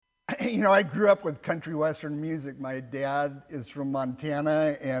I grew up with country western music. My dad is from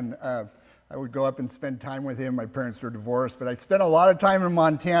Montana, and I would go up and spend time with him. My parents were divorced, but I spent a lot of time in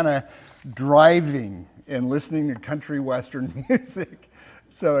Montana driving and listening to country western music.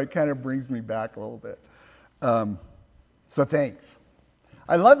 So it kind of brings me back a little bit. So thanks.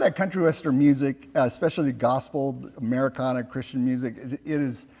 I love that country western music, especially gospel, Americana, Christian music.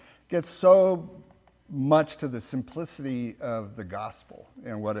 It gets so much to the simplicity of the gospel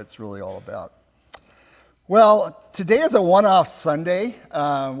and what it's really all about. Well, today is a one-off Sunday.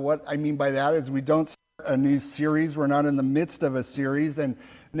 What I mean by that is we don't start a new series. We're not in the midst of a series. And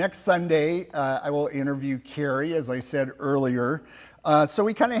next Sunday, I will interview Carrie, as I said earlier. So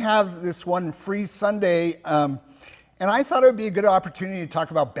we kind of have this one free Sunday. And I thought it would be a good opportunity to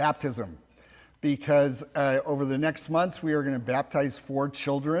talk about baptism, because over the next months we are going to baptize 4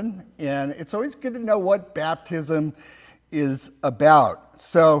 children, and it's always good to know what baptism is about.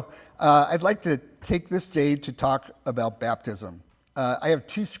 So I'd like to take this day to talk about baptism. I have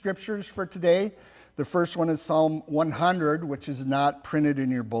 2 scriptures for today. The first one is Psalm 100, which is not printed in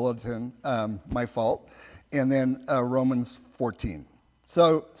your bulletin, my fault, and then Romans 14.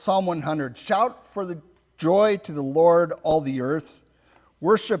 So Psalm 100, shout for the joy to the Lord, all the earth.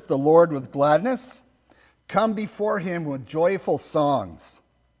 Worship the Lord with gladness. Come before him with joyful songs.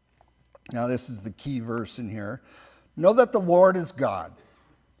 Now this is the key verse in here. Know that the Lord is God.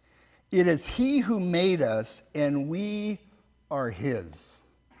 It is he who made us, and we are his.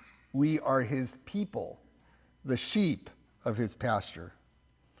 We are his people, the sheep of his pasture.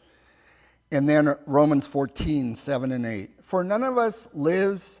 And then Romans 14, 7 and 8. For none of us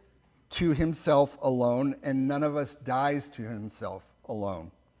lives to himself alone, and none of us dies to himself alone.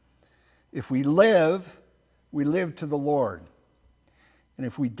 If we live to the Lord. And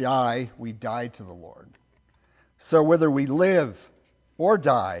if we die to the Lord. So whether we live or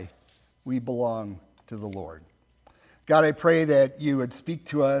die, we belong to the Lord. God, I pray that you would speak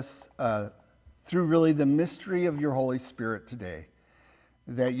to us through really the mystery of your Holy Spirit today.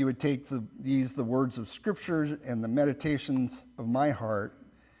 That you would take the words of Scripture and the meditations of my heart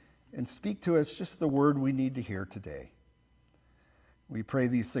and speak to us just the word we need to hear today. We pray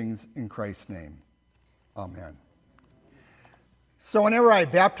these things in Christ's name. Amen. So whenever I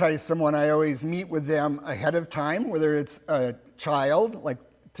baptize someone, I always meet with them ahead of time, whether it's a child, like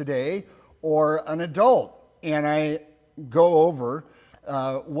today, or an adult. And I go over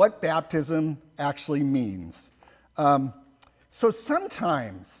what baptism actually means. So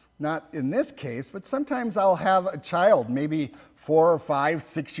sometimes, not in this case, but sometimes I'll have a child, maybe 4 or 5,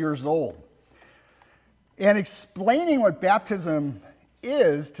 6 years old. And explaining what baptism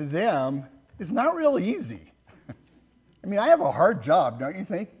is to them is not really easy. I mean, I have a hard job, don't you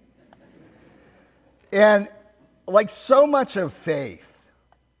think? And like so much of faith,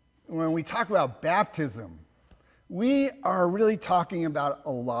 when we talk about baptism, we are really talking about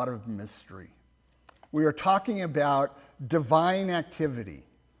a lot of mystery. We are talking about divine activity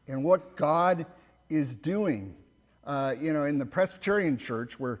and what God is doing. In the Presbyterian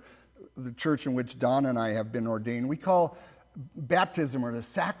church, where the church in which Don and I have been ordained, we call baptism, or the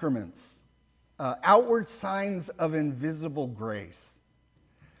sacraments, outward signs of invisible grace.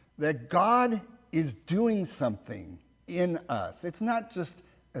 That God is doing something in us. It's not just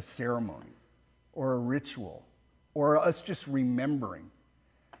a ceremony or a ritual or us just remembering.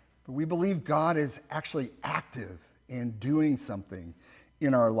 But we believe God is actually active and doing something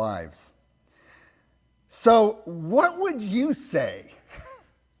in our lives. So what would you say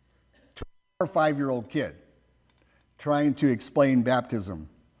to a 4 or 5-year-old kid trying to explain baptism?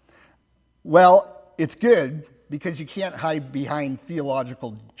 Well, it's good because you can't hide behind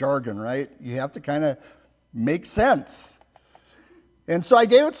theological jargon, right? You have to kind of make sense. And so I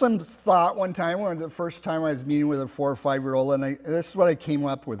gave it some thought one time, the first time I was meeting with a 4 or 5-year-old, and this is what I came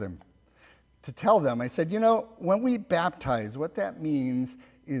up with him. To tell them, I said, when we baptize, what that means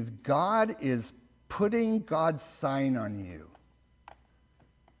is God is putting God's sign on you.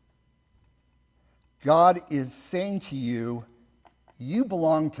 God is saying to you, you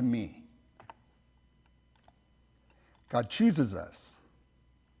belong to me. God chooses us.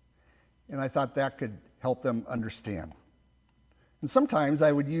 And I thought that could help them understand. And sometimes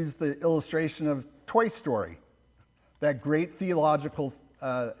I would use the illustration of Toy Story, that great theological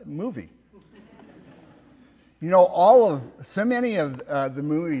movie. So many of the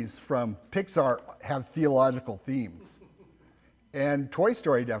movies from Pixar have theological themes. And Toy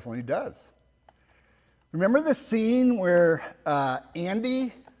Story definitely does. Remember the scene where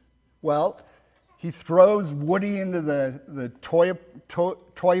Andy, he throws Woody into the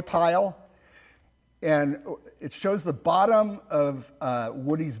toy pile, And it shows the bottom of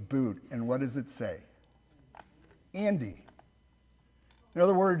Woody's boot. And what does it say? Andy. In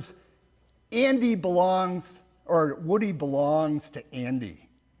other words, Woody belongs to Andy.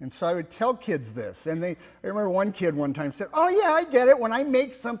 And so I would tell kids this. And I remember one kid one time said, oh yeah, I get it. When I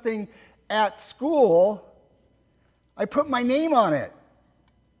make something at school, I put my name on it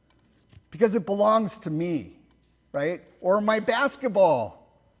because it belongs to me, right? Or my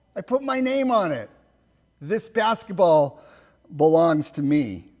basketball, I put my name on it. This basketball belongs to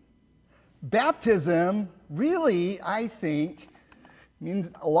me. Baptism really, I think,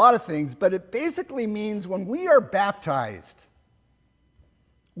 means a lot of things, but it basically means when we are baptized,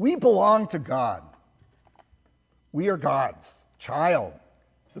 we belong to God. We are God's child,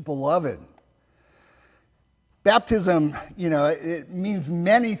 the beloved. Baptism, it means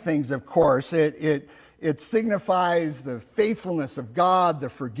many things, of course. It signifies the faithfulness of God, the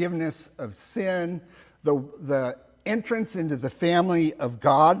forgiveness of sin, the entrance into the family of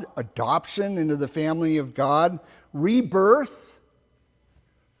God, adoption into the family of God, rebirth,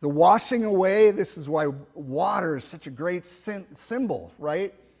 the washing away. This is why water is such a great symbol,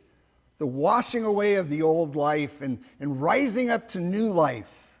 right? The washing away of the old life and rising up to new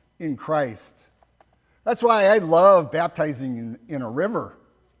life in Christ. That's why I love baptizing in a river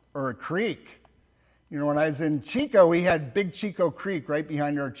or a creek. When I was in Chico, we had Big Chico Creek right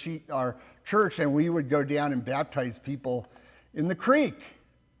behind our church, and we would go down and baptize people in the creek.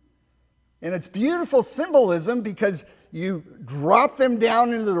 And it's beautiful symbolism because you drop them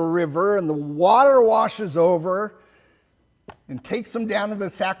down into the river and the water washes over and takes them down to the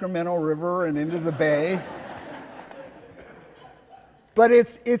Sacramento River and into the bay. But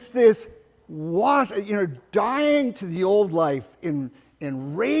it's this dying to the old life and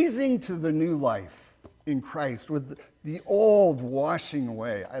raising to the new life in Christ with the old washing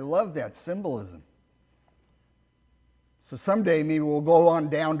away. I love that symbolism. So someday maybe we'll go on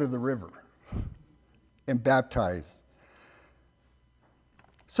down to the river and baptize.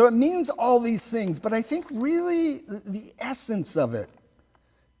 So it means all these things, but I think really the essence of it,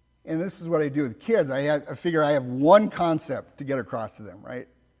 and this is what I do with kids, I figure I have one concept to get across to them, right?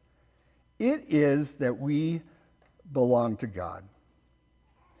 It is that we belong to God.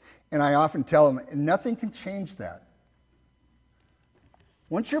 And I often tell them, nothing can change that.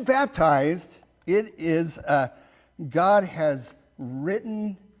 Once you're baptized, it is, God has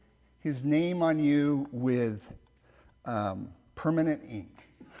written his name on you with permanent ink.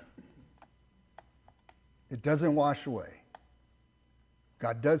 It doesn't wash away.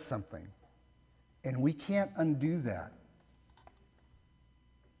 God does something. And we can't undo that.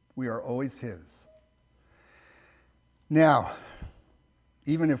 We are always his. Now,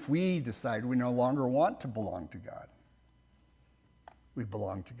 even if we decide we no longer want to belong to God, we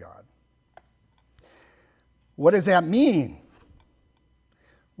belong to God. What does that mean?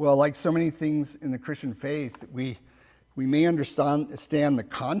 Well, like so many things in the Christian faith, we may understand the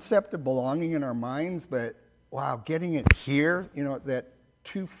concept of belonging in our minds, but wow, getting it here, that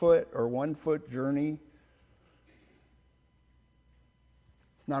 2-foot or 1-foot journey,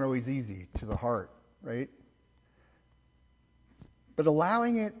 it's not always easy to the heart, right? But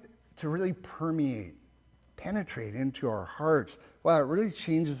allowing it to really penetrate into our hearts, wow, it really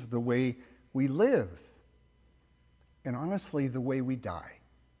changes the way we live. And honestly, the way we die.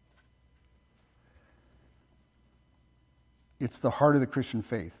 It's the heart of the Christian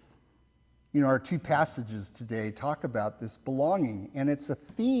faith. Our two passages today talk about this belonging, and it's a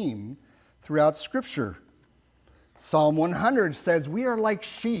theme throughout Scripture. Psalm 100 says, we are like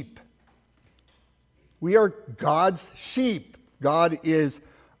sheep. We are God's sheep. God is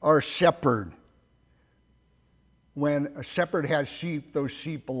our shepherd. When a shepherd has sheep, those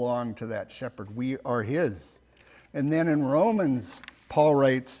sheep belong to that shepherd. We are his. And then in Romans, Paul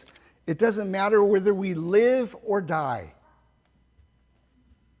writes, it doesn't matter whether we live or die.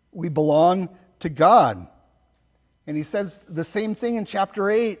 We belong to God. And he says the same thing in chapter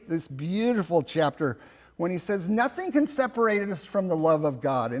 8, this beautiful chapter, when he says nothing can separate us from the love of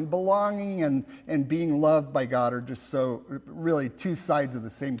God. And belonging and being loved by God are just so really two sides of the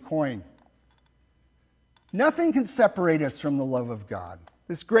same coin. Nothing can separate us from the love of God.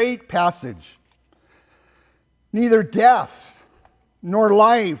 This great passage. Neither death, nor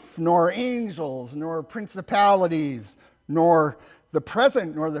life, nor angels, nor principalities, nor the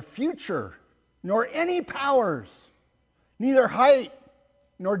present, nor the future, nor any powers, neither height,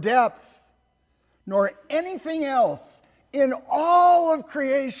 nor depth, nor anything else in all of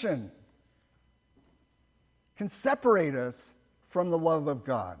creation can separate us from the love of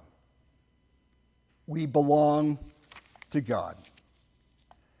God. We belong to God.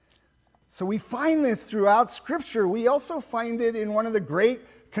 So we find this throughout Scripture. We also find it in one of the great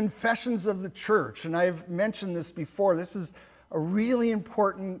confessions of the church. And I've mentioned this before. This is a really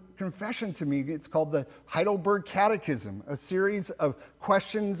important confession to me. It's called the Heidelberg Catechism, a series of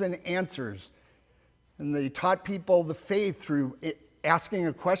questions and answers. And they taught people the faith through asking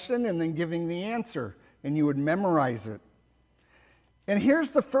a question and then giving the answer. And you would memorize it. And here's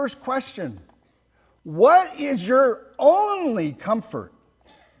the first question. What is your only comfort?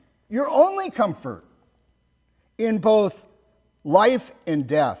 Your only comfort in both life and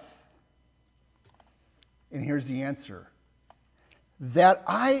death? And here's the answer. That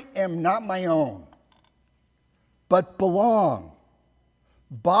I am not my own, but belong,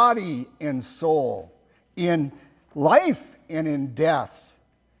 body and soul, in life and in death,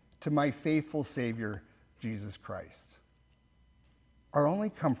 to my faithful Savior, Jesus Christ. Our only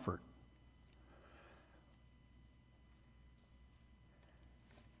comfort.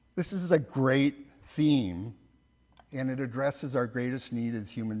 This is a great theme, and it addresses our greatest need as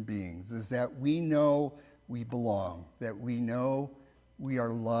human beings, is that we know we belong, that we know we are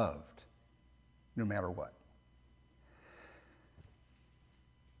loved no matter what.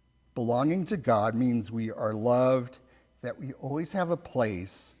 Belonging to God means we are loved, that we always have a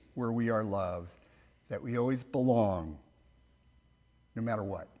place where we are loved, that we always belong no matter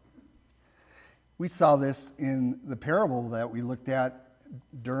what. We saw this in the parable that we looked at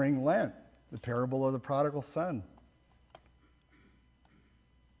during Lent, the parable of the prodigal son.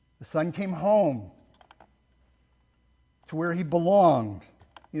 The son came home to where he belonged.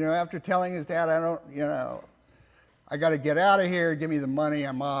 After telling his dad, I got to get out of here, give me the money,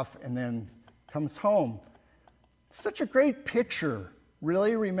 I'm off, and then comes home. Such a great picture.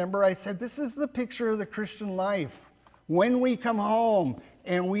 Really, remember I said this is the picture of the Christian life. When we come home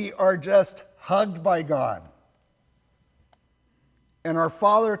and we are just hugged by God. And our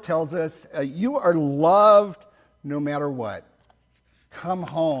Father tells us, you are loved no matter what. Come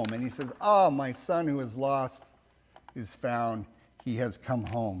home. And he says, oh, my son who is lost is found. He has come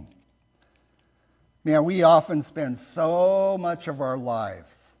home. Man, we often spend so much of our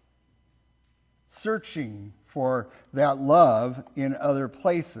lives searching for that love in other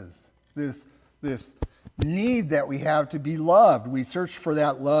places. This need that we have to be loved. We search for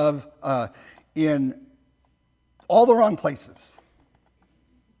that love in all the wrong places.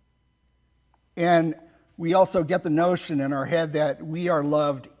 And we also get the notion in our head that we are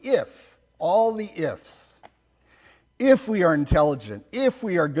loved if, all the ifs. If we are intelligent, if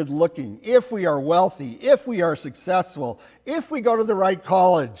we are good looking, if we are wealthy, if we are successful, if we go to the right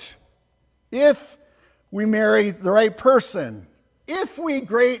college, if we marry the right person, if we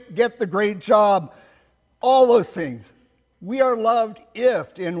get the great job, all those things. We are loved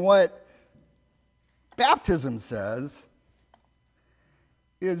if, and what baptism says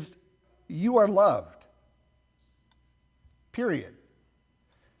is you are loved. Period.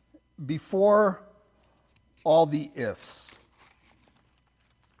 Before all the ifs,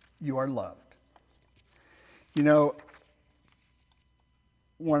 you are loved. When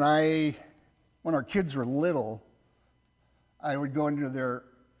our kids were little, I would go into their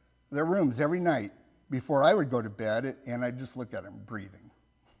rooms every night before I would go to bed, and I'd just look at them breathing.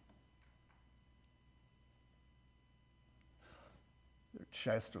 Their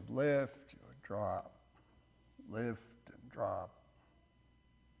chest would lift, it would drop, lift and drop.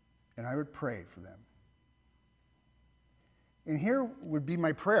 And I would pray for them. And here would be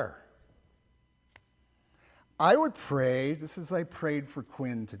my prayer. I would pray, just as I prayed for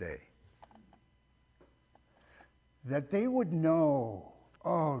Quinn today, that they would know,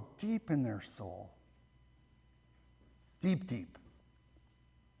 deep in their soul, deep, deep,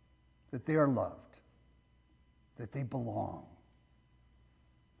 that they are loved, that they belong,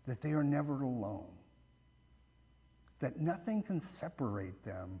 that they are never alone, that nothing can separate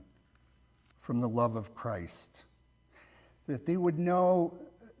them from the love of Christ, that they would know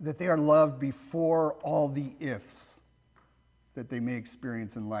that they are loved before all the ifs that they may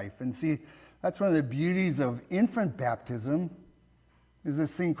experience in life. And see, that's one of the beauties of infant baptism, is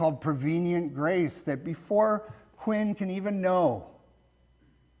this thing called prevenient grace, that before Quinn can even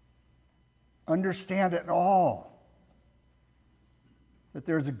understand at all that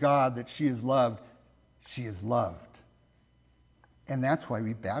there's a God, that she is loved, she is loved. And that's why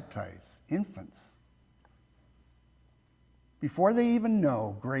we baptize infants. Before they even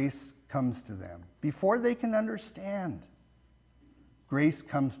know, grace comes to them. Before they can understand, grace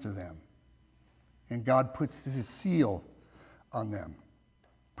comes to them. And God puts his seal on them.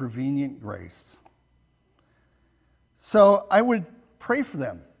 Prevenient grace. So I would pray for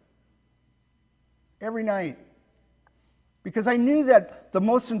them every night. Because I knew that the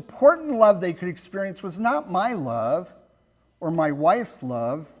most important love they could experience was not my love or my wife's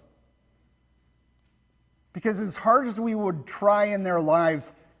love. Because as hard as we would try in their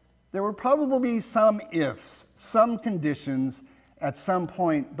lives, there would probably be some ifs, some conditions at some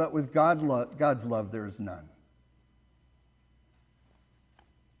point, but with God's love, there is none.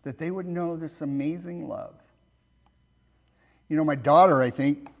 That they would know this amazing love. You know, my daughter, I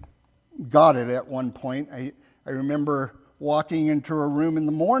think, got it at one point. I remember walking into her room in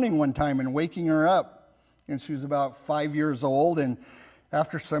the morning one time and waking her up. And she was about 5 years old. And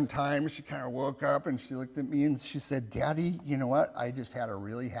after some time, she kind of woke up and she looked at me and she said, "Daddy, you know what? I just had a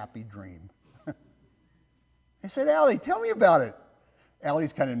really happy dream." I said, "Allie, tell me about it."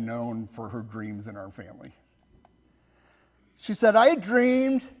 Allie's kind of known for her dreams in our family. She said, "I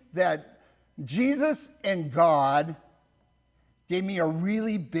dreamed that Jesus and God gave me a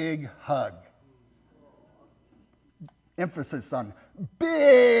really big hug." Emphasis on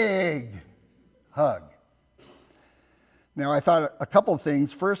big hug. Now, I thought a couple of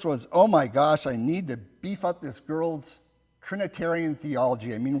things. First was, oh my gosh, I need to beef up this girl's Trinitarian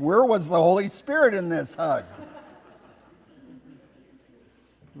theology. I mean, where was the Holy Spirit in this hug?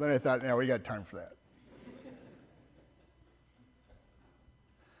 Then I thought, no, we got time for that.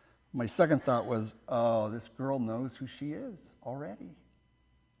 My second thought was, oh, this girl knows who she is already.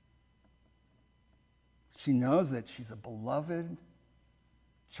 She knows that she's a beloved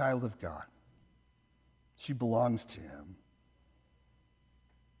child of God. She belongs to him.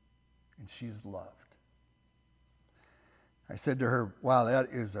 And she is loved. I said to her, "Wow, that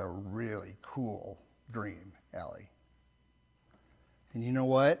is a really cool dream, Allie." And you know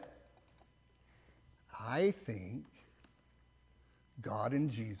what? I think God and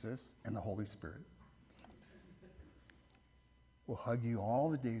Jesus and the Holy Spirit will hug you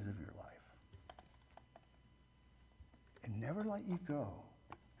all the days of your life and never let you go.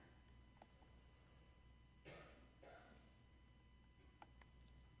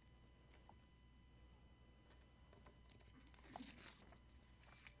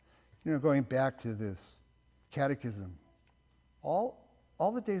 You know, going back to this catechism, all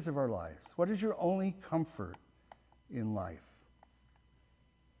the days of our lives, what is your only comfort in life?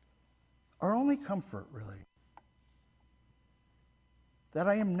 Our only comfort, really. That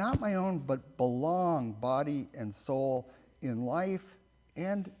I am not my own, but belong, body and soul, in life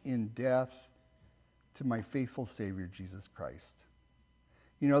and in death, to my faithful Savior, Jesus Christ.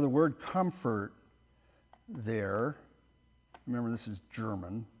 You know, the word comfort there, remember this is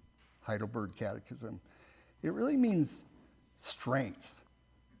German, Heidelberg Catechism, it really means strength,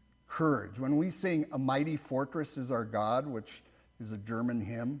 courage. When we sing "A Mighty Fortress is Our God," which is a German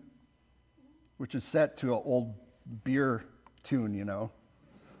hymn, which is set to an old beer tune, you know.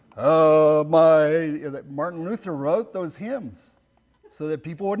 Oh, Martin Luther wrote those hymns so that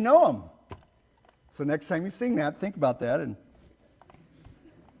people would know them. So next time you sing that, think about that. And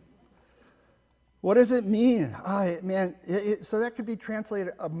what does it mean? So that could be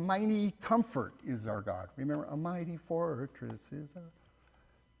translated, a mighty comfort is our God. Remember, a mighty fortress is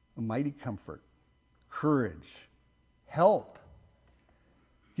a mighty comfort, courage, help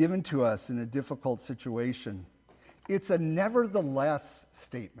given to us in a difficult situation. It's a nevertheless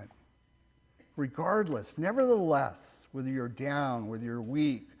statement. Regardless, nevertheless, whether you're down, whether you're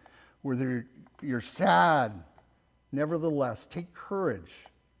weak, whether you're sad, nevertheless, take courage.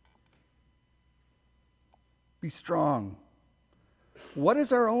 Be strong. What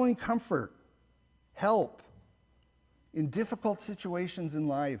is our only comfort? Help in difficult situations in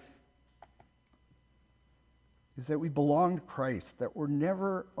life is that we belong to Christ, that we're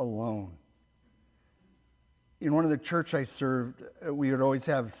never alone. In one of the church I served, we would always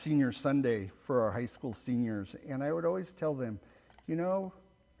have Senior Sunday for our high school seniors, and I would always tell them, you know,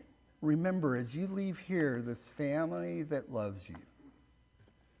 remember, as you leave here, this family that loves you,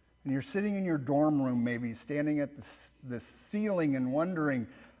 and you're sitting in your dorm room maybe, standing at the ceiling and wondering,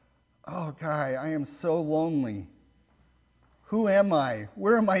 oh, God, I am so lonely. Who am I?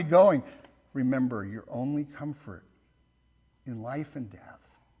 Where am I going? Remember, your only comfort in life and death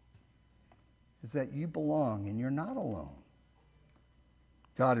is that you belong and you're not alone.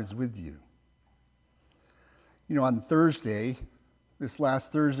 God is with you. You know, on Thursday, this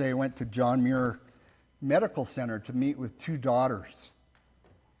last Thursday, I went to John Muir Medical Center to meet with two daughters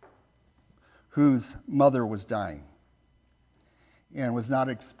whose mother was dying and was not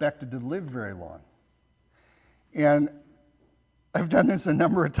expected to live very long. And I've done this a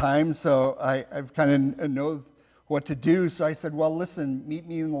number of times, so I've kind of know what to do. So I said, well, listen, meet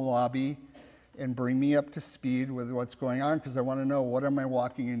me in the lobby and bring me up to speed with what's going on, because I want to know, what am I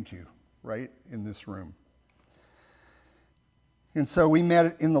walking into right in this room? And so we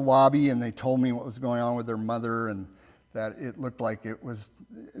met in the lobby, and they told me what was going on with their mother and that it looked like it was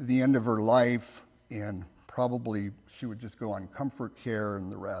the end of her life, and probably she would just go on comfort care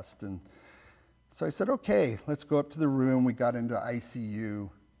and the rest. And so I said, okay, let's go up to the room. We got into ICU,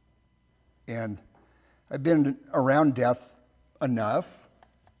 and I've been around death enough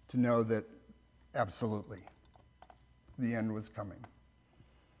to know that absolutely the end was coming.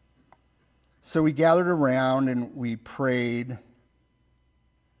 So we gathered around and we prayed,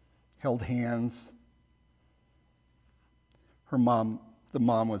 held hands. The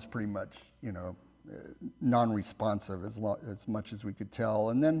mom was pretty much, non-responsive as much as we could tell.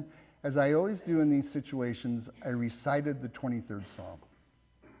 And then, as I always do in these situations, I recited the 23rd Psalm.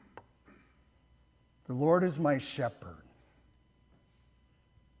 The Lord is my shepherd.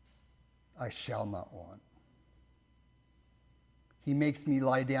 I shall not want. He makes me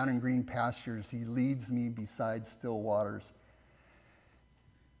lie down in green pastures. He leads me beside still waters.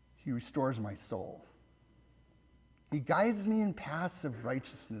 He restores my soul. He guides me in paths of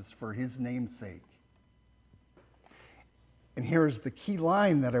righteousness for his name's sake. And here's the key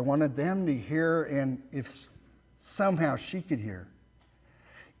line that I wanted them to hear, and if somehow she could hear.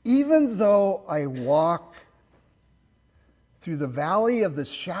 Even though I walk through the valley of the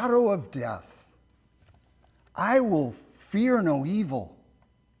shadow of death, I will fear no evil.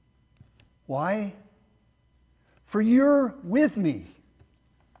 Why? For you're with me.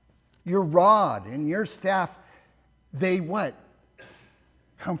 Your rod and your staff, they what?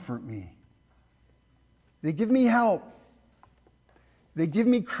 Comfort me. They give me help. They give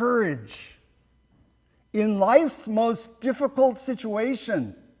me courage. In life's most difficult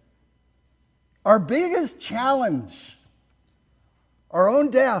situation, our biggest challenge, our own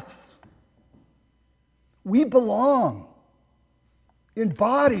deaths, we belong in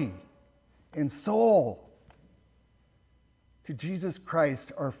body and soul to Jesus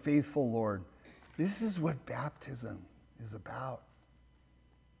Christ, our faithful Lord. This is what baptism is about,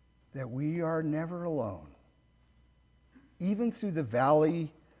 that we are never alone. Even through the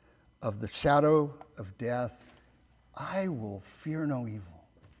valley of the shadow of death, I will fear no evil,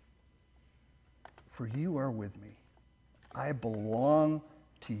 for you are with me. I belong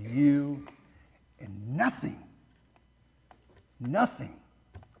to you, and nothing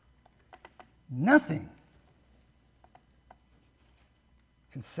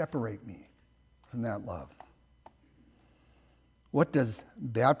can separate me from that love. What does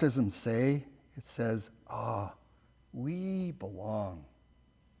baptism say? It says, we belong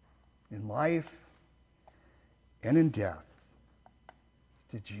in life and in death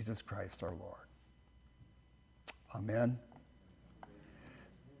to Jesus Christ our Lord. Amen.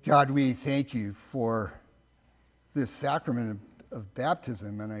 God, we thank you for this sacrament of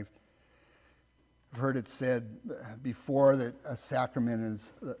baptism, and I've heard it said before that a sacrament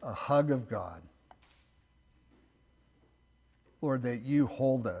is a hug of God. Lord, that you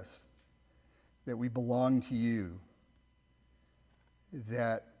hold us, that we belong to you,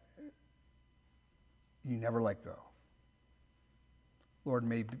 that you never let go. Lord,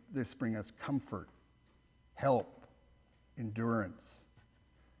 may this bring us comfort, help, endurance,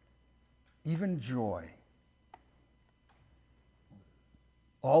 even joy,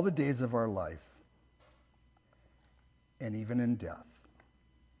 all the days of our life, and even in death.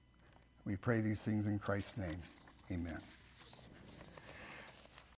 We pray these things in Christ's name. Amen.